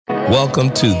Welcome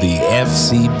to the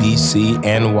FCBC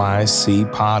NYC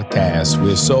podcast.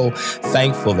 We're so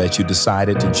thankful that you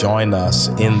decided to join us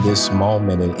in this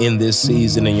moment and in this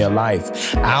season in your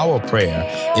life. Our prayer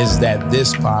is that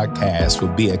this podcast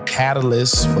will be a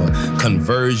catalyst for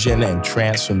conversion and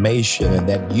transformation, and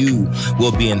that you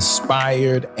will be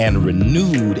inspired and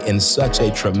renewed in such a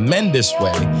tremendous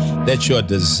way that your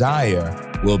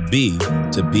desire will be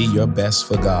to be your best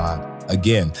for God.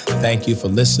 Again, thank you for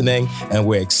listening, and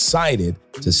we're excited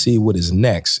to see what is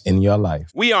next in your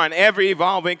life. We are an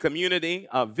ever-evolving community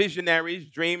of visionaries,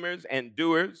 dreamers, and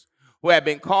doers who have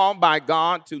been called by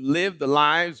God to live the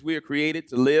lives we are created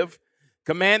to live,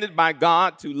 commanded by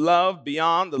God to love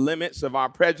beyond the limits of our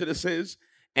prejudices,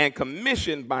 and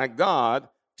commissioned by God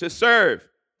to serve,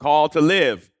 called to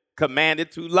live,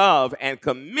 commanded to love, and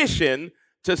commissioned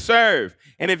to serve.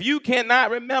 And if you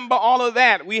cannot remember all of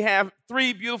that, we have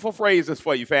three beautiful phrases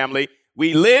for you, family.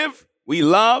 We live, we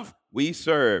love, we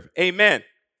serve. Amen.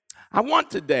 I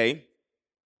want today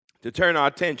to turn our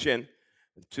attention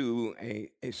to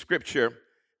a scripture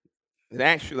that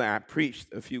actually I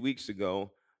preached a few weeks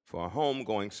ago for a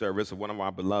homegoing service of one of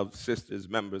our beloved sisters,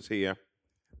 members here,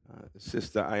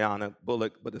 Sister Ayana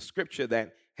Bullock, but a scripture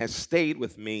that has stayed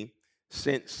with me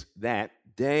since that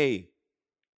day.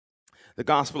 The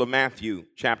Gospel of Matthew,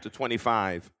 chapter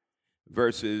 25,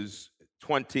 verses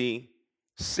 31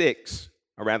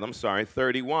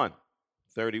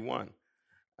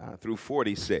 through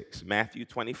 46. Matthew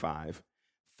 25,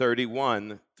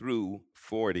 31 through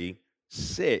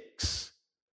 46.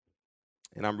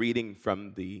 And I'm reading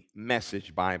from the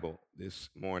Message Bible this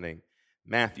morning.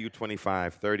 Matthew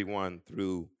 25, 31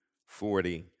 through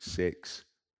 46.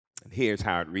 And here's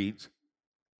how it reads.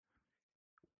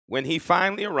 When he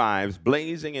finally arrives,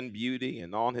 blazing in beauty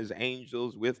and all his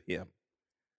angels with him,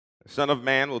 the Son of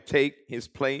Man will take his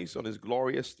place on his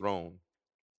glorious throne.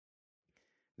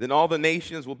 Then all the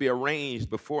nations will be arranged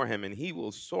before him, and he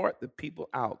will sort the people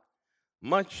out,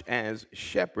 much as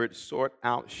shepherds sort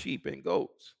out sheep and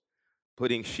goats,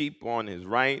 putting sheep on his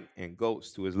right and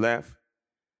goats to his left.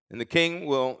 And the king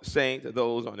will say to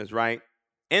those on his right,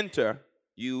 "Enter,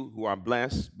 you who are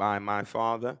blessed by my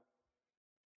Father.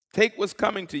 Take what's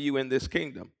coming to you in this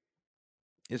kingdom.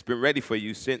 It's been ready for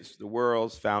you since the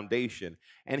world's foundation.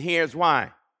 And here's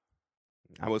why.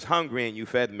 I was hungry and you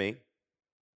fed me.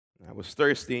 I was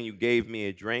thirsty and you gave me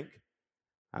a drink.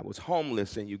 I was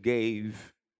homeless and you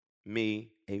gave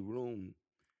me a room.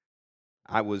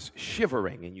 I was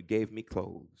shivering and you gave me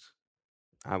clothes.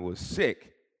 I was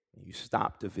sick and you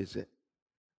stopped to visit.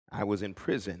 I was in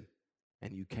prison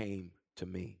and you came to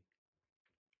me."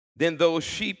 Then those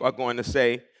sheep are going to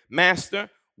say, "Master,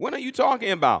 what are you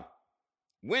talking about?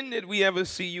 When did we ever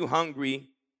see you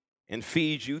hungry and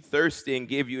feed you, thirsty and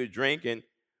give you a drink? And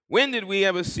when did we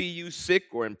ever see you sick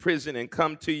or in prison and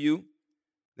come to you?"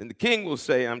 Then the king will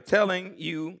say, "I'm telling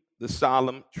you the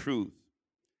solemn truth.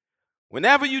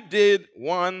 Whenever you did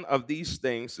one of these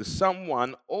things to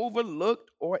someone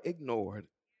overlooked or ignored,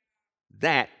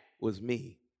 that was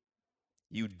me.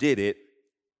 You did it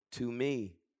to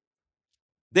me."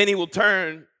 Then he will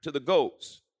turn to the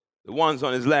goats, the ones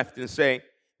on his left, and say,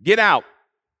 "Get out,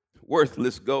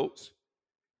 worthless goats.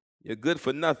 You're good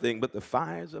for nothing but the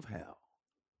fires of hell."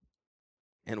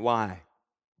 And why?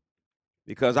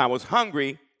 Because I was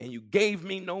hungry and you gave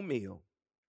me no meal.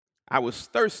 I was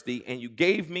thirsty and you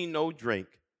gave me no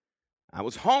drink. I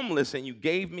was homeless and you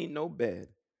gave me no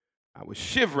bed. I was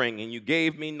shivering and you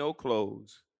gave me no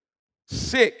clothes.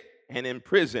 Sick and in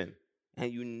prison,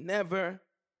 and you never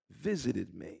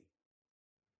visited me.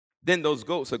 Then those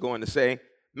goats are going to say,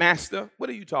 "Master, what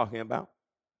are you talking about?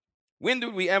 When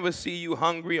did we ever see you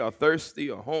hungry or thirsty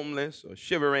or homeless or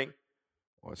shivering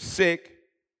or sick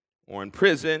or in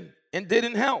prison and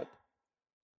didn't help?"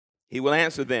 He will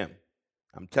answer them,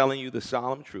 "I'm telling you the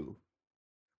solemn truth.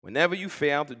 Whenever you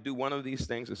fail to do one of these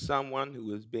things to someone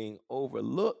who is being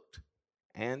overlooked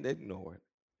and ignored,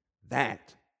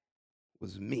 that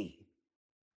was me.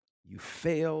 You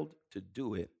failed to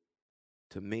do it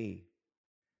to me."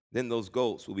 Then those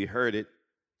goats will be herded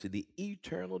to the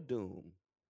eternal doom,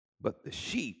 but the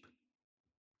sheep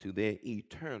to their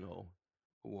eternal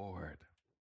reward.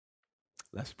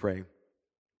 Let's pray.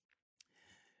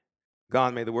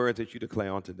 God, may the words that you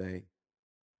declare on today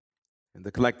and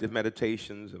the collective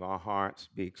meditations of our hearts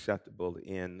be acceptable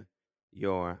in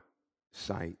your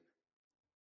sight.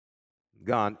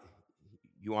 God,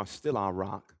 you are still our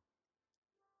rock.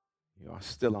 You are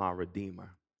still our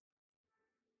Redeemer.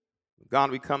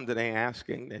 God, we come today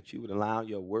asking that you would allow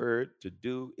your word to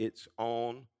do its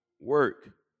own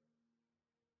work.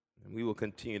 And we will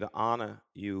continue to honor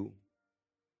you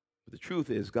But the truth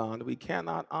is, God, we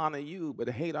cannot honor you but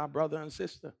hate our brother and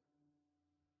sister.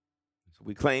 So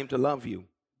we claim to love you.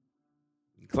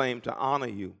 We claim to honor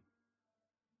you.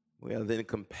 We are then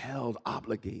compelled,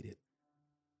 obligated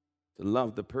to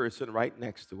love the person right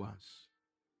next to us.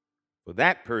 For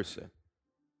that person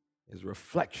is a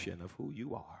reflection of who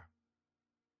you are.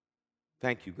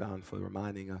 Thank you, God, for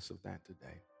reminding us of that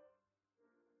today.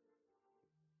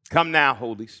 Come now,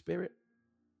 Holy Spirit.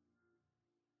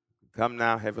 Come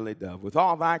now, Heavenly Dove, with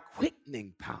all thy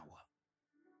quickening power.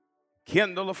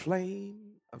 Kindle a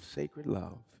flame of sacred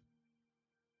love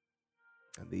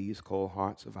in these cold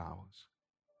hearts of ours.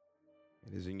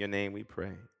 It is in your name we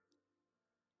pray.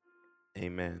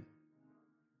 Amen.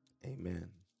 Amen.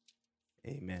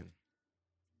 Amen.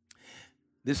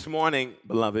 This morning,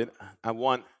 beloved, I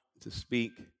want to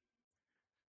speak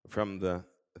from the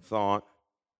thought,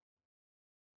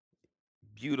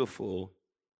 beautiful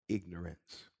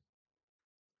ignorance.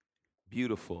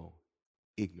 Beautiful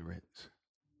ignorance.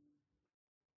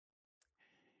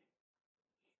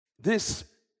 This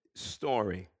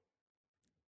story,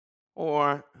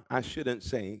 or I shouldn't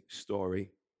say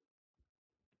story,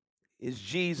 is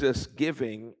Jesus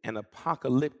giving an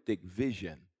apocalyptic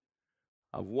vision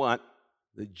of what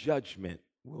the judgment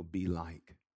will be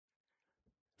like.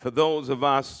 For those of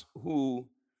us who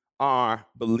are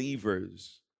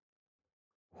believers,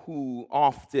 who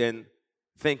often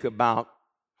think about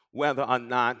whether or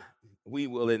not we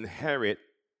will inherit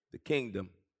the kingdom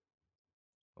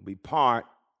or be part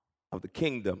of the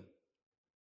kingdom.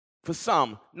 For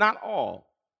some, not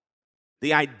all,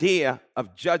 the idea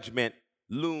of judgment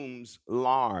looms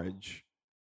large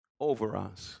over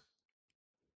us.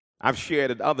 I've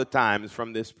shared at other times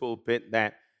from this pulpit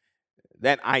that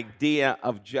idea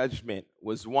of judgment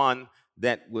was one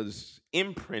that was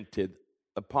imprinted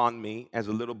upon me as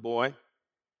a little boy.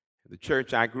 The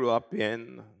church I grew up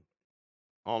in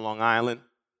on Long Island,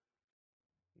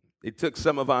 they took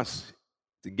some of us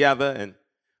together, and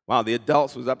while the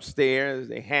adults was upstairs,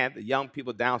 they had the young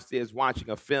people downstairs watching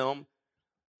a film.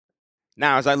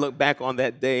 Now, as I look back on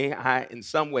that day, I, in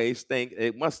some ways, think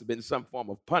it must have been some form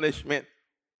of punishment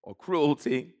or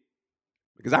cruelty,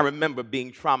 because I remember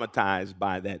being traumatized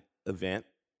by that event.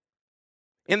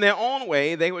 In their own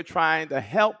way, they were trying to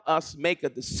help us make a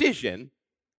decision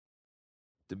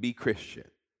to be Christian,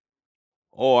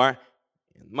 or,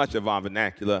 in much of our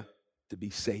vernacular, to be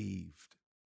saved.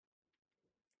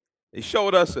 They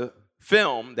showed us a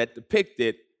film that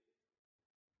depicted,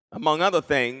 among other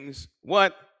things,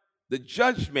 what the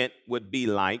judgment would be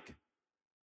like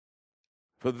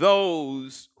for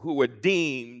those who were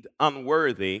deemed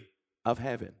unworthy of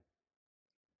heaven.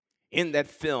 In that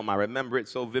film, I remember it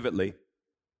so vividly,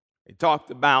 it talked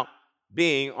about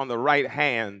being on the right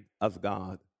hand of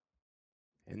God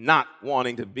and not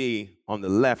wanting to be on the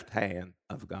left hand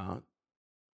of God.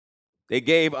 They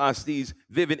gave us these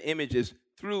vivid images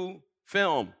through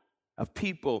film of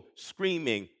people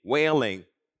screaming, wailing,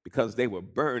 because they were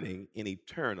burning in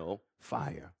eternal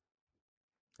fire.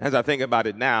 As I think about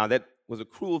it now, that was a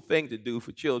cruel thing to do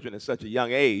for children at such a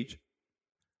young age.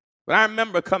 But I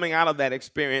remember coming out of that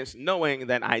experience knowing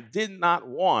that I did not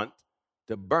want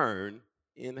to burn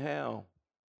in hell.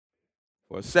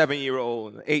 For a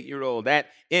 7-year-old, an 8-year-old, that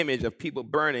image of people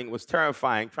burning was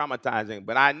terrifying, traumatizing.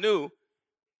 But I knew,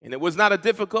 and it was not a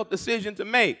difficult decision to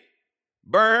make,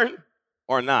 burn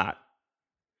or not.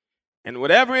 And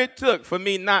whatever it took for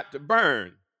me not to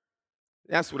burn,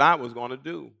 that's what I was going to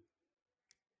do.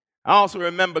 I also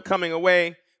remember coming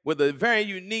away with a very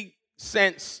unique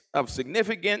sense of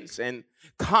significance and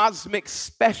cosmic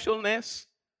specialness,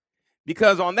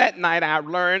 because on that night I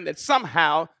learned that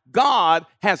somehow God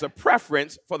has a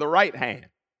preference for the right hand.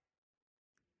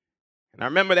 And I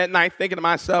remember that night thinking to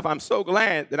myself, I'm so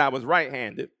glad that I was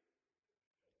right-handed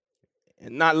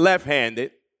and not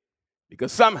left-handed,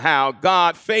 because somehow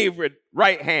God favored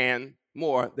right hand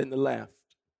more than the left.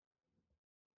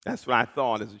 That's what I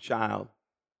thought as a child.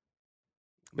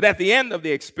 But at the end of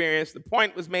the experience, the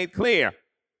point was made clear.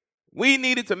 We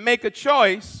needed to make a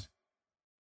choice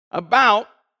about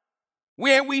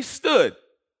where we stood.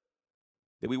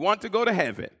 Did we want to go to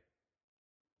heaven,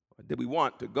 or did we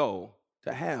want to go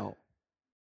to hell?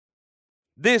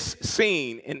 This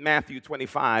scene in Matthew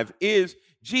 25 is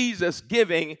Jesus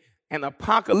giving an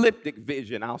apocalyptic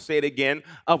vision, I'll say it again,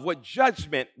 of what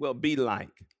judgment will be like.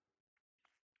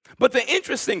 But the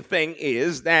interesting thing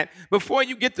is that before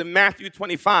you get to Matthew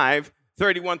 25,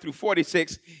 31 through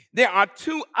 46, there are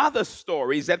two other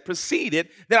stories that preceded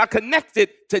that are connected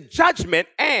to judgment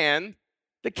and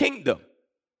the kingdom.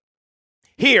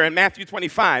 Here in Matthew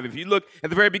 25, if you look at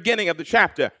the very beginning of the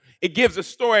chapter, it gives a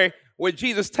story where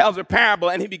Jesus tells a parable,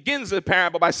 and he begins the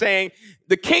parable by saying,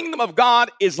 the kingdom of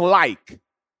God is like.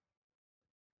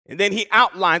 And then he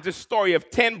outlines the story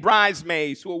of 10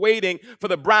 bridesmaids who were waiting for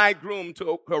the bridegroom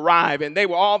to arrive. And they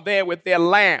were all there with their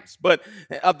lamps. But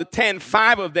of the 10,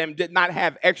 5 of them did not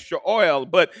have extra oil.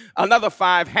 But another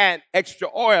 5 had extra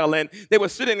oil. And they were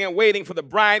sitting there waiting for the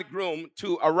bridegroom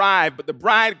to arrive. But the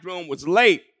bridegroom was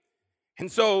late.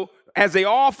 And so as they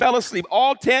all fell asleep,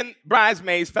 all 10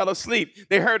 bridesmaids fell asleep,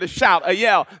 they heard a shout, a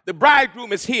yell, the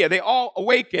bridegroom is here. They all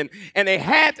awakened, and they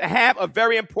had to have a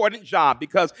very important job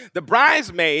because the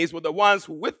bridesmaids were the ones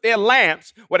who, with their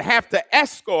lamps, would have to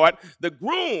escort the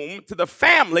groom to the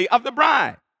family of the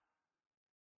bride.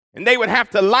 And they would have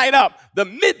to light up the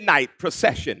midnight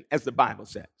procession, as the Bible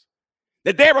says.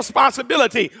 That their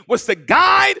responsibility was to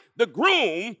guide the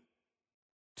groom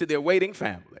to their waiting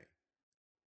family.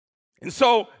 And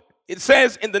so it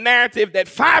says in the narrative that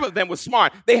 5 of them were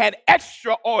smart. They had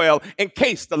extra oil in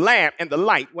case the lamp and the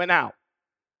light went out.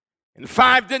 And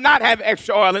 5 did not have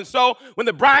extra oil. And so when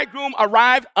the bridegroom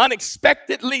arrived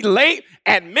unexpectedly late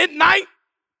at midnight,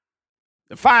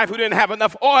 the 5 who didn't have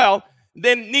enough oil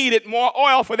then needed more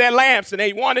oil for their lamps, and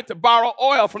they wanted to borrow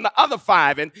oil from the other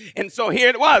 5. And so here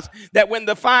it was that when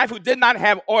the 5 who did not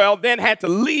have oil then had to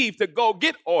leave to go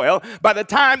get oil, by the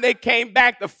time they came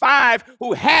back, the 5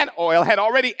 who had oil had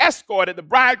already escorted the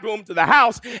bridegroom to the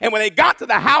house. And when they got to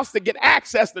the house to get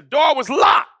access, the door was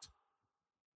locked.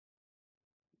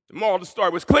 The moral of the story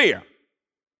was clear.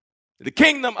 The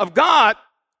kingdom of God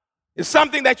is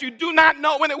something that you do not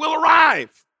know when it will arrive,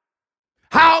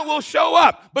 how it will show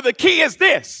up. But the key is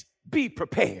this: be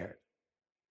prepared.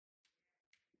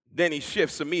 Then he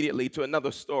shifts immediately to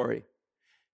another story.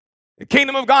 The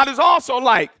kingdom of God is also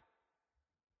like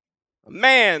a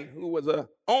man who was an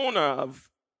owner of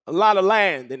a lot of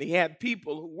land, and he had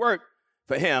people who worked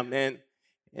for him. And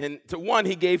to one,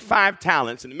 he gave 5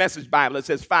 talents. In the Message Bible, it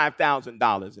says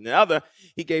 $5,000. And the other,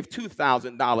 he gave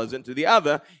 $2,000. And to the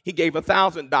other, he gave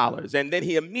 $1,000. And then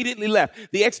he immediately left.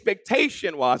 The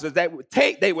expectation was that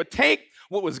they would take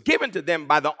what was given to them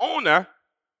by the owner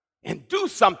and do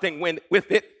something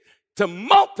with it to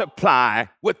multiply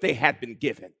what they had been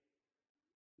given.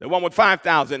 The one with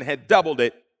 5,000 had doubled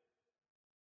it.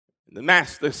 And the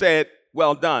master said,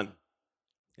 well done.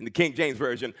 In the King James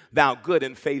Version, thou good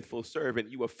and faithful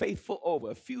servant, you were faithful over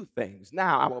a few things.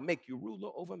 Now I will make you ruler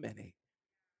over many.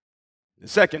 The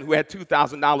second, who had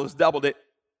 $2,000, doubled it.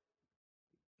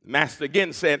 The master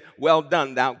again said, well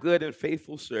done, thou good and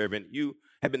faithful servant. You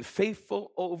have been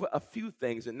faithful over a few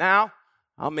things, and now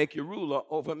I'll make you ruler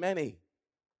over many.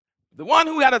 The one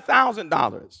who had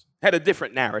 $1,000 had a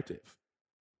different narrative.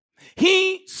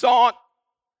 He sought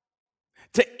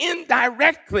to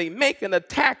indirectly make an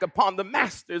attack upon the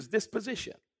master's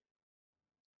disposition.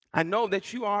 I know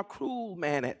that you are a cruel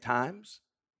man at times.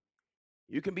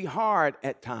 You can be hard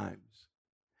at times.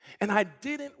 And I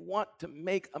didn't want to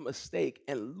make a mistake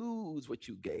and lose what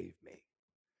you gave me.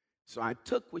 So I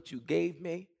took what you gave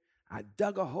me, I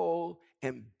dug a hole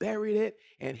and buried it,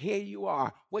 and here you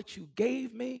are. What you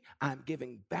gave me, I'm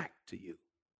giving back to you.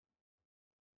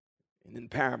 And in the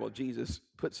parable, Jesus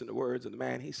puts in the words of the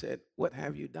man, he said, what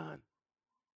have you done?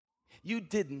 You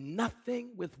did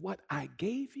nothing with what I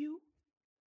gave you.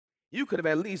 You could have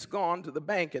at least gone to the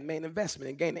bank and made an investment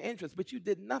and gained the interest, but you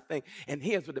did nothing. And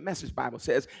here's what the Message Bible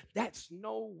says: that's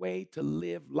no way to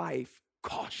live life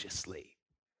cautiously.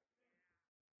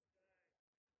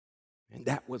 And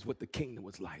that was what the kingdom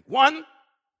was like. 1,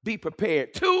 be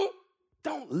prepared. 2,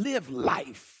 don't live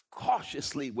life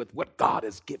cautiously with what God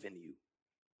has given you.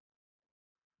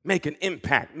 Make an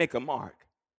impact, make a mark.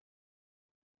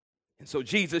 And so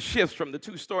Jesus shifts from the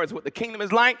 2 stories, what the kingdom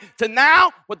is like, to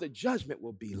now what the judgment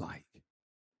will be like.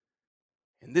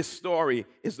 And this story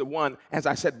is the one, as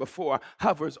I said before,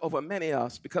 hovers over many of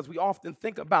us because we often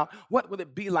think about what will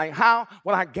it be like? How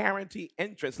will I guarantee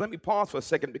entrance? Let me pause for a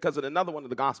second because in another one of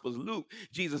the Gospels, Luke,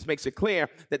 Jesus makes it clear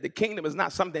that the kingdom is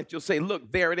not something that you'll say,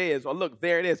 look, there it is, or look,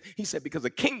 there it is. He said, because the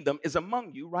kingdom is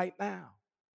among you right now.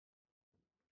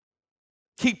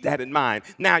 Keep that in mind.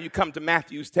 Now you come to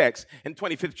Matthew's text in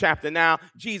 25th chapter. Now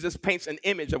Jesus paints an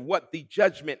image of what the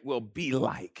judgment will be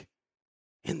like.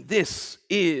 And this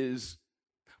is,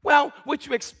 well, what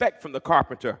you expect from the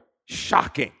carpenter.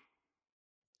 Shocking.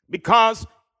 Because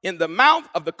in the mouth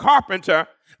of the carpenter,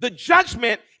 the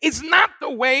judgment is not the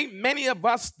way many of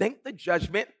us think the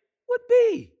judgment would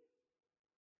be.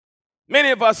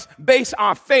 Many of us base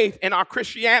our faith and our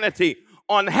Christianity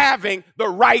on having the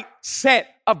right set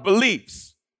of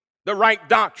beliefs, the right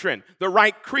doctrine, the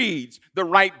right creeds, the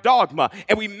right dogma.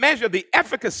 And we measure the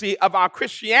efficacy of our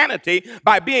Christianity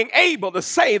by being able to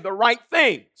say the right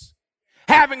things.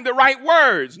 having the right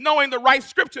words, knowing the right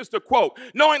scriptures to quote,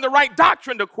 knowing the right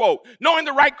doctrine to quote, knowing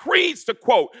the right creeds to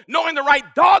quote, knowing the right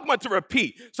dogma to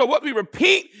repeat. So what we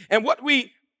repeat and what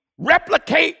we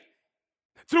replicate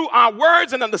through our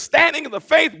words and understanding of the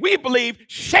faith, we believe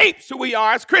shapes who we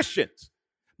are as Christians.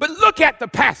 But look at the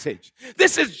passage.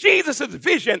 This is Jesus'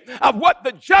 vision of what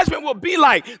the judgment will be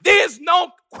like. There's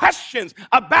no questions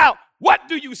about what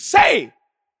do you say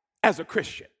as a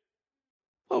Christian.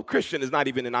 Well, Christian is not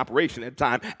even in operation at the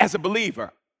time as a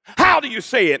believer. How do you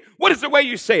say it? What is the way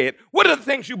you say it? What are the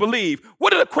things you believe?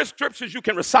 What are the scriptures you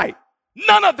can recite?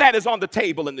 None of that is on the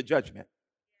table in the judgment.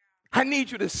 I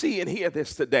need you to see and hear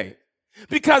this today.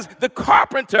 Because the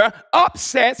carpenter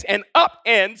upsets and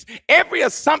upends every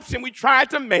assumption we try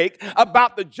to make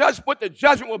about what the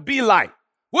judgment will be like.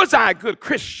 Was I a good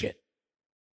Christian?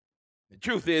 The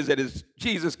truth is that as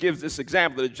Jesus gives this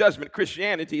example of the judgment,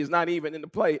 Christianity is not even in the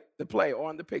play or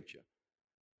in the picture.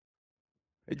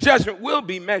 The judgment will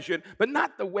be measured, but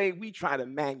not the way we try to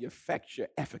manufacture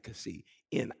efficacy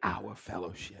in our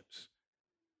fellowships.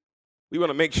 We want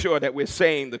to make sure that we're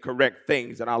saying the correct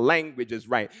things, that our language is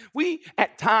right. We,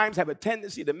 at times, have a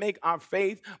tendency to make our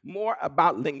faith more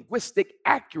about linguistic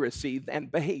accuracy than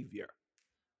behavior.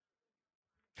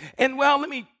 And well, let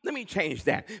me change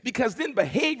that, because then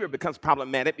behavior becomes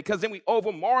problematic, because then we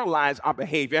over-moralize our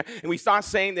behavior, and we start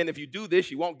saying that if you do this,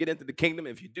 you won't get into the kingdom,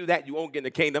 and if you do that, you won't get in the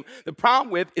kingdom. The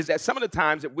problem is that some of the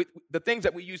times, that the things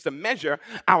that we use to measure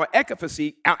our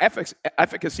efficacy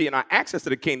and our access to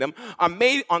the kingdom are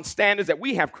made on standards that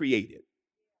we have created.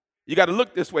 You got to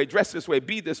look this way, dress this way,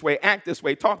 be this way, act this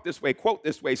way, talk this way, quote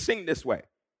this way, sing this way.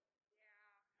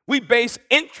 We base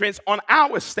entrance on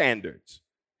our standards.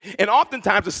 And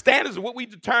oftentimes, the standards of what we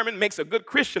determine makes a good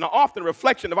Christian are often a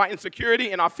reflection of our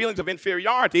insecurity and our feelings of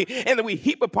inferiority, and that we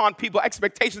heap upon people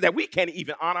expectations that we can't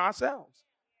even honor ourselves.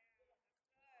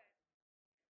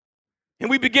 And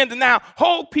we begin to now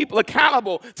hold people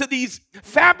accountable to these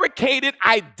fabricated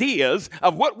ideas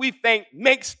of what we think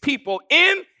makes people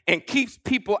in and keeps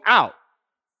people out.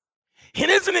 And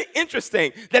isn't it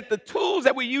interesting that the tools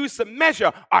that we use to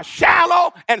measure are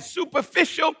shallow and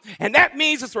superficial, and that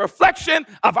means it's a reflection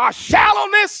of our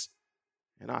shallowness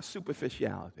and our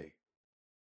superficiality.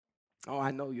 Oh,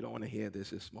 I know you don't want to hear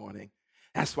this morning.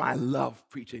 That's why I love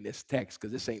preaching this text,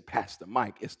 because this ain't Pastor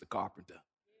Mike, it's the carpenter.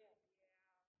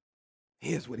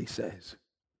 Here's what he says.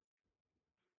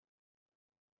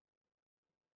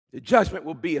 The judgment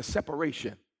will be a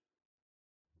separation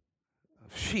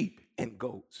of sheep and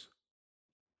goats.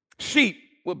 Sheep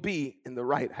will be in the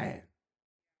right hand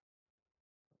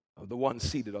of the one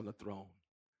seated on the throne.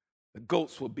 The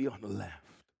goats will be on the left.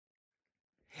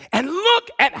 And look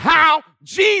at how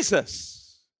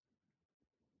Jesus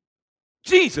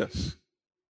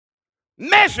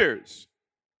measures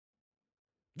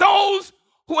those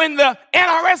who in the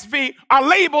NRSV are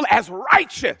labeled as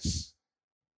righteous.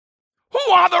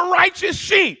 Who are the righteous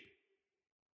sheep?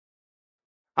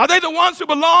 Are they the ones who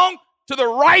belong to the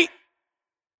right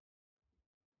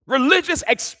religious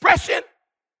expression?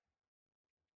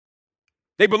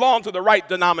 They belong to the right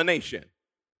denomination.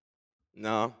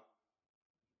 No.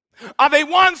 Are they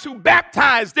ones who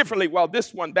baptize differently? Well,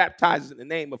 this one baptizes in the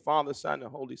name of Father, Son,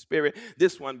 and Holy Spirit.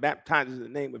 This one baptizes in the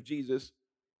name of Jesus.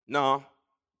 No.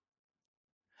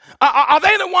 Are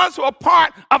they the ones who are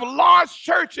part of large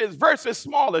churches versus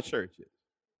smaller churches?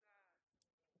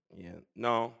 Yeah.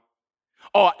 No.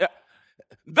 Or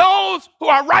those who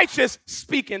are righteous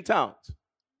speak in tongues?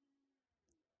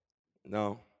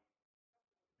 No.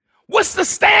 What's the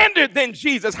standard then,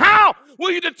 Jesus? How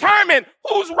will you determine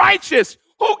who's righteous,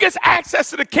 who gets access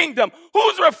to the kingdom,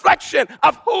 who's a reflection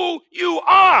of who you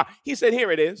are? He said,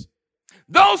 here it is.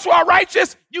 Those who are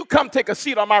righteous, you come take a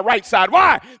seat on my right side.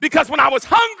 Why? Because when I was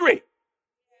hungry,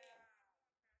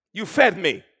 you fed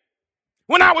me.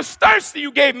 When I was thirsty,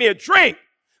 you gave me a drink.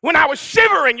 When I was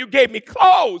shivering, you gave me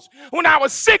clothes. When I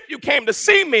was sick, you came to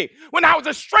see me. When I was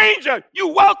a stranger, you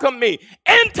welcomed me.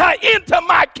 Enter into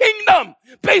my kingdom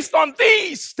based on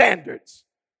these standards.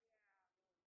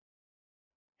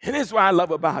 And this is what I love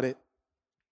about it.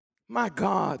 My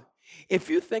God, if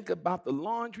you think about the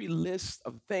laundry list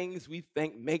of things we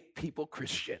think make people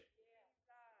Christian,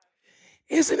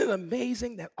 isn't it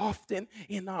amazing that often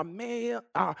in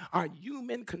our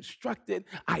human constructed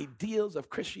ideals of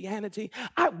Christianity,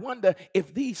 I wonder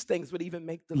if these things would even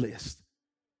make the list.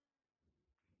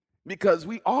 Because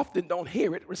we often don't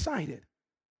hear it recited.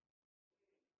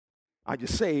 Are you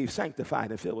saved,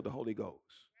 sanctified, and filled with the Holy Ghost?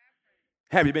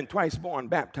 Have you been twice born,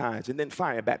 baptized, and then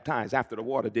fire baptized after the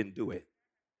water didn't do it?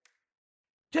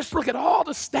 Just look at all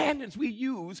the standards we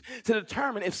use to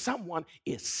determine if someone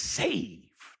is saved.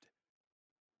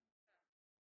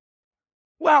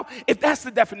 Well, if that's the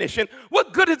definition,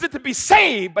 what good is it to be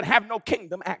saved but have no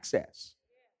kingdom access?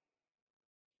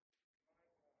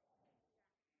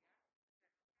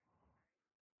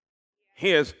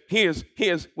 Here's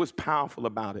what's powerful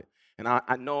about it. And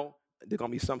I know there's going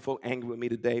to be some folk angry with me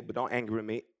today, but don't angry with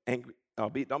me.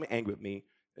 Don't be angry with me.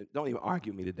 Don't even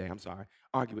argue with me today. I'm sorry.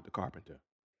 Argue with the carpenter.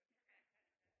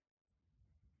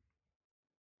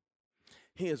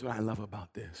 Here's what I love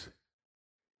about this.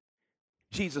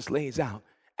 Jesus lays out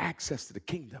access to the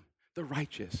kingdom, the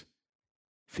righteous,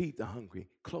 feed the hungry,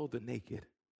 clothe the naked,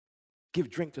 give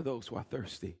drink to those who are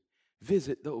thirsty,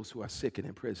 visit those who are sick and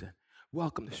in prison,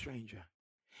 welcome the stranger.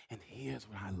 And here's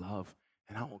what I love,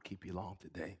 and I won't keep you long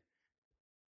today.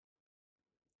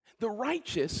 The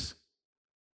righteous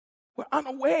were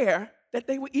unaware that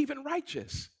they were even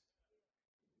righteous.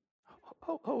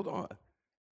 Hold on.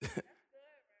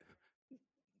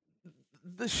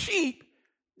 The sheep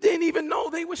didn't even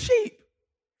know they were sheep.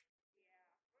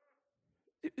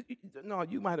 No,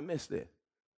 you might have missed it.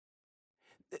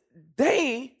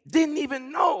 They didn't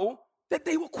even know that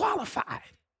they were qualified.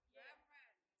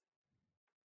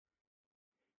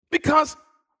 Because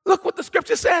look what the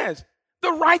scripture says.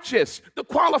 The righteous, the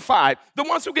qualified, the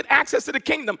ones who get access to the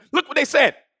kingdom. Look what they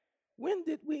said. When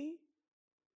did we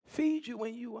feed you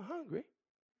when you were hungry?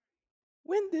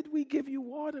 When did we give you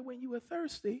water when you were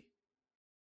thirsty?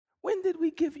 When did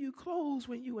we give you clothes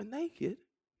when you were naked?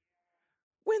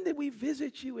 When did we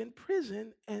visit you in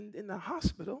prison and in the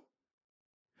hospital?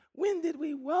 When did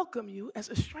we welcome you as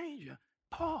a stranger?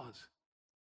 Pause.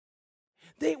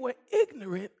 They were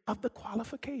ignorant of the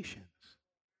qualifications.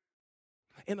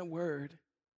 In a word,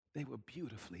 they were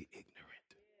beautifully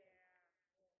ignorant.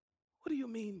 What do you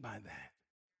mean by that?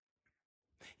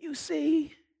 You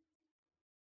see,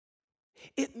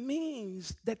 it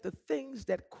means that the things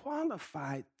that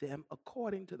qualified them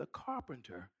according to the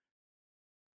carpenter,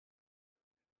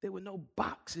 there were no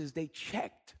boxes they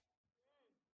checked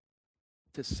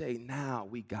to say, now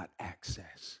we got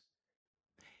access.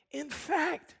 In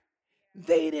fact,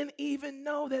 they didn't even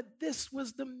know that this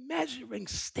was the measuring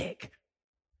stick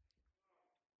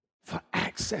for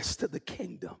access to the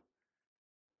kingdom.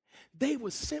 They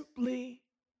were simply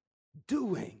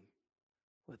doing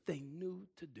what they knew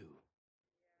to do,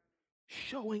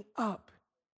 showing up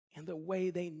in the way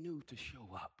they knew to show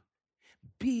up,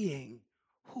 being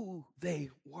who they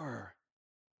were.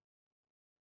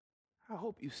 I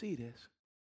hope you see this.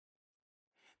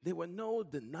 There were no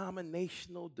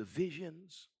denominational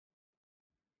divisions.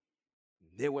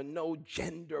 There were no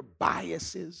gender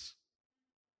biases.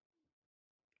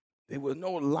 There were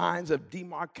no lines of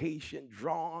demarcation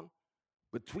drawn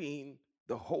between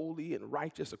the holy and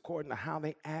righteous according to how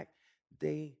they act.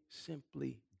 They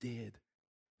simply did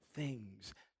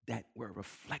things that were a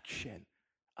reflection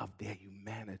of their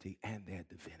humanity and their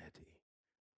divinity.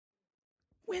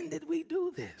 When did we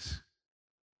do this?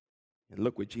 And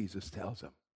look what Jesus tells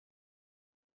them.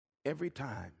 Every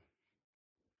time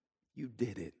you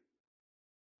did it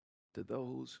to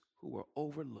those who were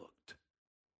overlooked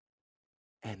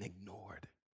and ignored,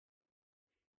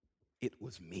 it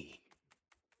was me.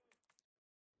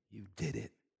 You did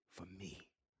it for me.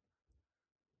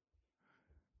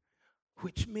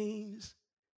 Which means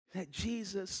that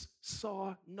Jesus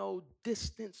saw no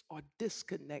distance or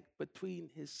disconnect between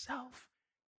himself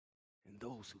and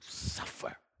those who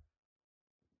suffer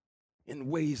in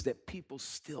ways that people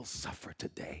still suffer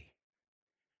today.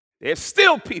 There's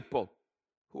still people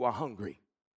who are hungry.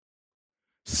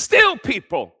 Still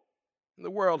people in the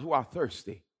world who are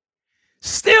thirsty.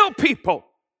 Still people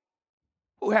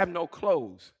who have no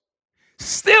clothes.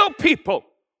 Still people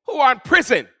who are in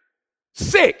prison,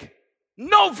 sick,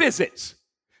 no visits.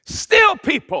 Still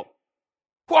people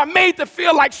who are made to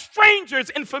feel like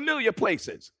strangers in familiar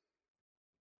places.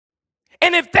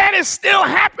 And if that is still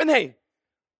happening,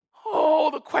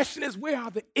 the question is, where are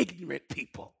the ignorant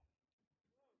people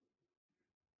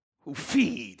who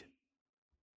feed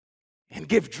and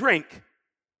give drink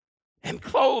and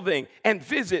clothing and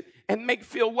visit and make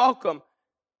feel welcome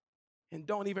and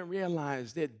don't even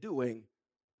realize they're doing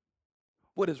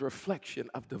what is reflection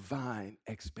of divine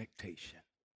expectation?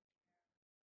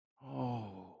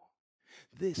 Oh,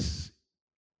 this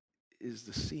is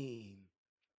the scene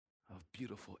of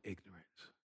beautiful ignorance.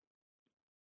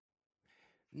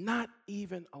 Not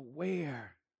even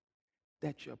aware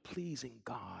that you're pleasing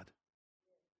God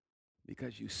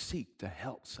because you seek to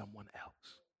help someone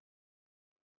else.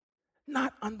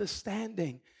 Not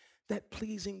understanding that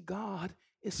pleasing God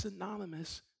is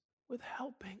synonymous with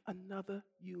helping another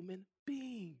human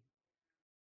being.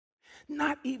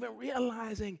 Not even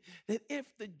realizing that if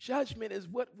the judgment is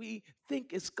what we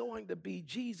think it's going to be,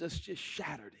 Jesus just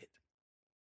shattered it.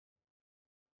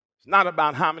 It's not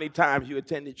about how many times you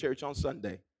attended church on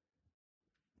Sunday.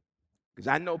 Because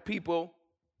I know people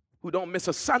who don't miss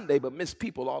a Sunday but miss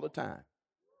people all the time.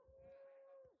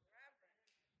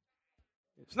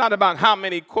 It's not about how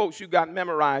many quotes you got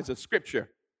memorized of Scripture.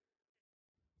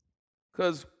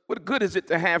 Because what good is it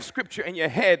to have Scripture in your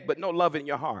head but no love in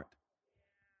your heart?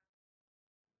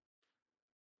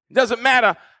 It doesn't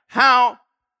matter how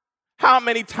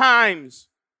many times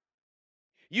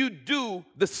you do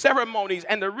the ceremonies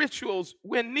and the rituals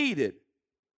when needed.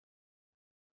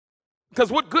 Because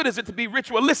what good is it to be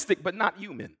ritualistic but not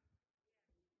human?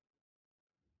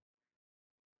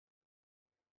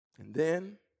 And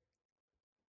then,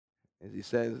 as he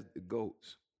says, the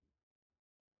goats.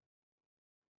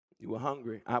 You were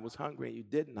hungry. I was hungry and you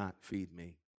did not feed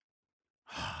me.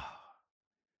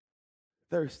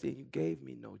 Thirsty and you gave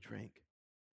me no drink.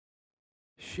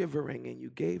 Shivering and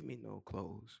you gave me no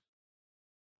clothes.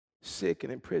 Sick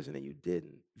and in prison and you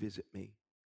didn't visit me.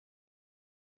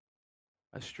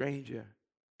 A stranger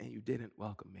and you didn't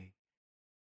welcome me.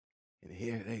 And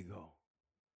here they go.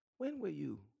 When were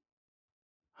you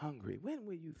hungry? When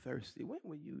were you thirsty? When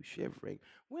were you shivering?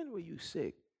 When were you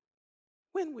sick?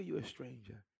 When were you a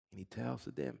stranger? And he tells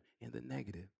them in the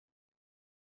negative.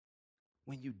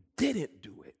 When you didn't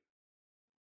do it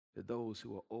to those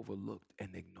who are overlooked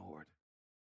and ignored.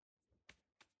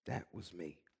 That was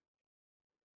me.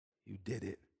 You did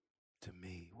it to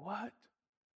me. What?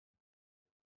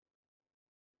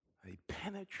 A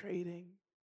penetrating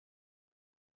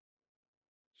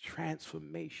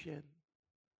transformation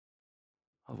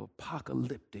of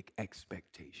apocalyptic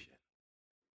expectation.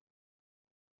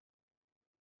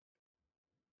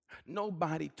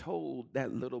 Nobody told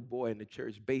that little boy in the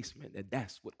church basement that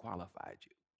that's what qualified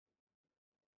you.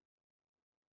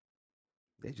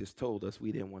 They just told us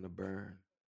we didn't want to burn.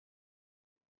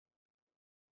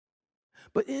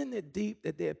 But isn't it deep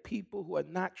that there are people who are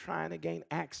not trying to gain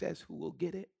access who will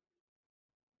get it?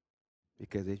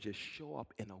 Because they just show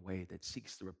up in a way that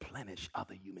seeks to replenish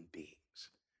other human beings.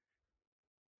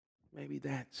 Maybe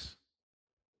that's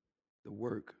the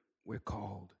work we're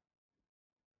called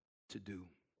to do.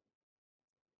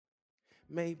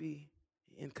 Maybe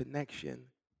in connection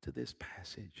to this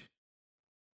passage,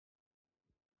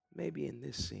 maybe in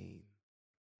this scene,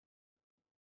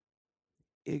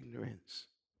 ignorance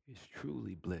is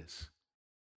truly bliss.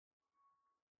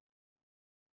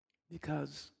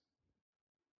 Because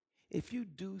if you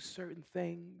do certain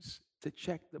things to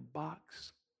check the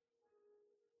box,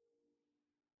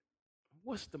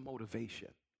 what's the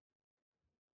motivation?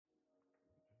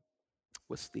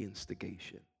 What's the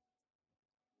instigation?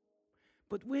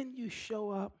 But when you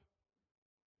show up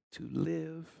to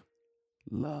live,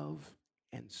 love,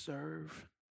 and serve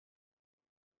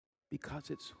because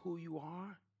it's who you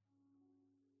are,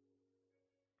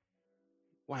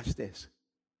 watch this.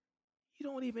 You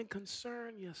don't even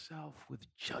concern yourself with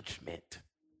judgment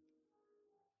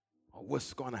or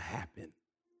what's going to happen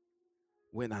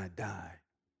when I die,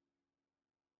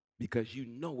 because you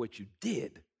know what you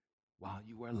did while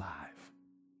you were alive.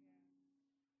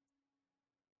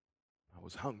 I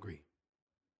was hungry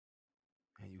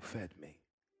and you fed me.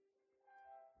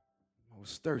 I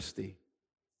was thirsty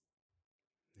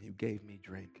and you gave me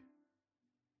drink.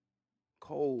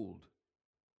 Cold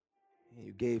and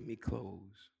you gave me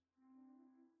clothes.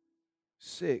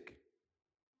 Sick,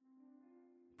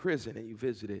 prison, and you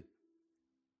visited.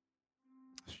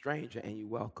 Stranger, and you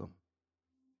welcome.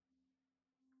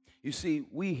 You see,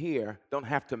 we here don't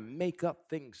have to make up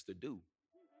things to do.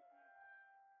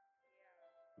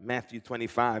 Matthew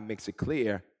 25 makes it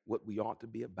clear what we ought to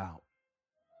be about.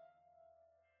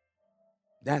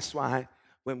 That's why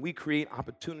when we create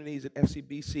opportunities at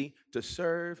FCBC to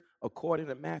serve according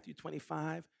to Matthew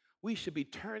 25, we should be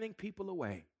turning people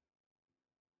away.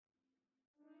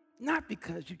 Not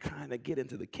because you're trying to get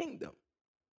into the kingdom,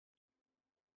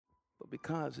 but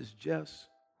because it's just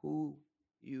who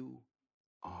you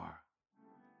are.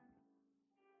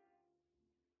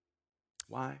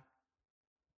 Why?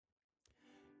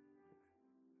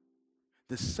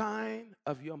 The sign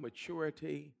of your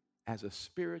maturity as a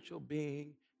spiritual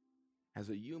being, as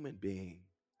a human being,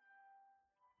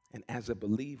 and as a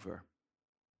believer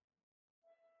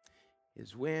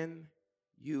is when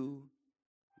you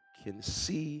can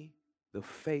see the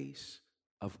face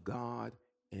of God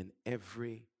in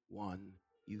everyone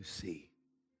you see.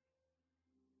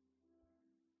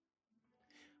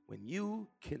 When you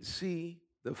can see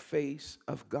the face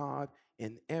of God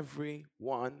in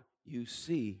everyone you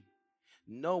see,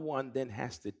 no one then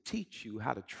has to teach you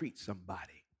how to treat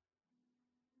somebody.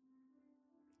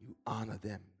 You honor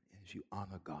them as you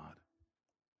honor God.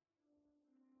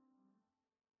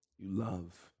 You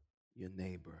love your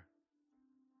neighbor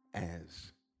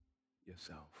as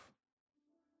yourself.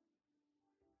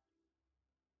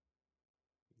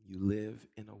 You live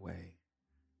in a way,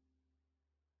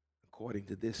 according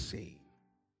to this scene,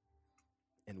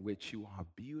 in which you are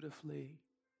beautifully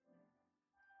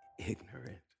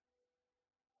ignorant.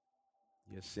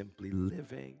 You're simply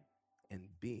living and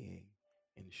being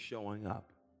and showing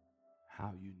up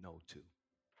how you know to.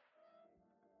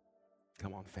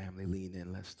 Come on, family, lean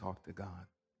in. Let's talk to God.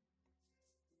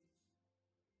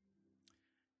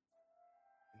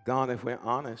 God, if we're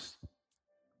honest,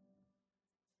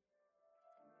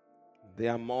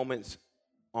 there are moments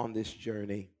on this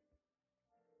journey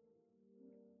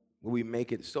where we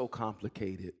make it so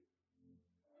complicated.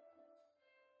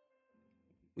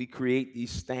 We create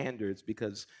these standards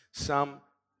because some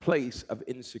place of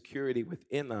insecurity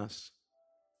within us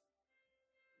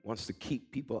wants to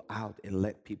keep people out and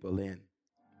let people in.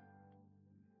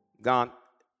 God,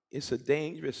 it's a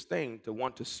dangerous thing to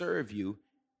want to serve you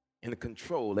and to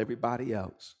control everybody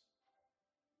else.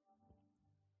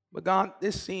 But God,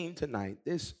 this scene tonight,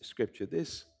 this scripture,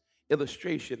 this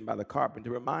illustration by the carpenter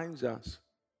reminds us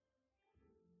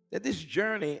that this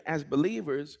journey as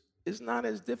believers is not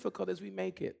as difficult as we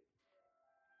make it.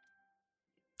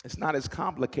 It's not as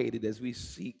complicated as we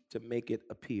seek to make it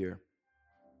appear.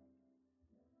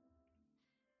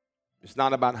 It's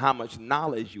not about how much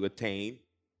knowledge you attain.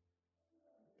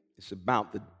 It's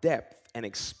about the depth and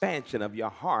expansion of your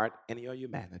heart and your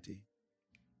humanity.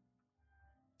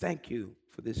 Thank you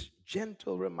for this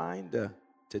gentle reminder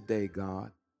today,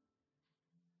 God.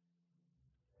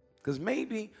 Because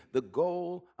maybe the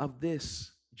goal of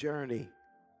this journey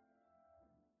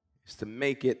is to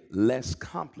make it less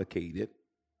complicated,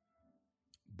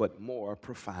 but more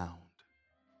profound.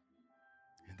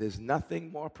 And there's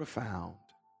nothing more profound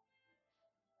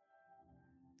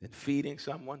than feeding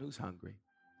someone who's hungry,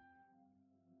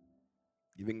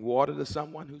 giving water to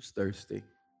someone who's thirsty,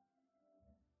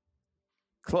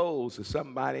 clothes to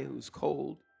somebody who's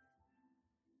cold,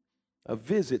 a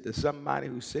visit to somebody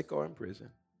who's sick or in prison,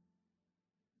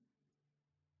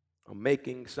 or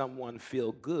making someone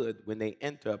feel good when they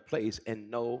enter a place and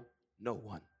know no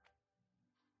one.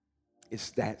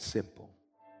 It's that simple.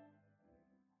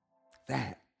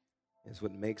 That is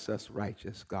what makes us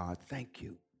righteous, God. Thank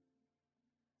you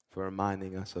for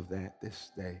reminding us of that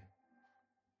this day.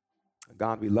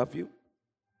 God, we love you.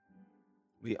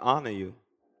 We honor you.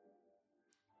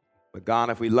 But God,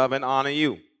 if we love and honor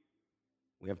you,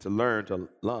 we have to learn to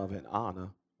love and honor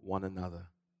one another.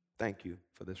 Thank you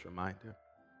for this reminder.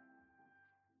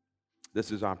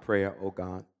 This is our prayer, oh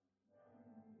God.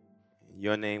 In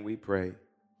your name we pray.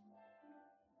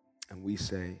 And we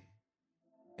say,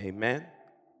 amen.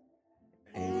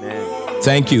 Amen.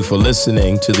 Thank you for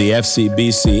listening to the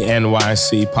FCBC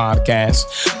NYC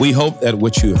podcast. We hope that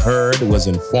what you heard was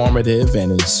informative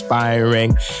and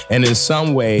inspiring, and in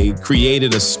some way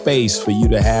created a space for you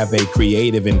to have a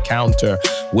creative encounter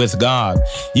with God.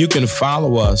 You can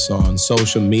follow us on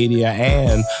social media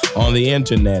and on the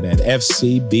internet at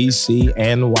fcbcnyc.org.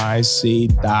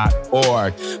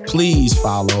 Please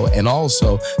follow and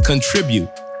also contribute.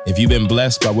 If you've been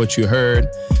blessed by what you heard,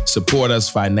 support us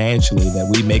financially that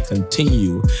we may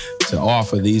continue to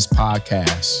offer these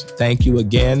podcasts. Thank you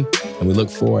again, and we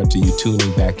look forward to you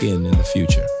tuning back in the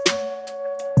future.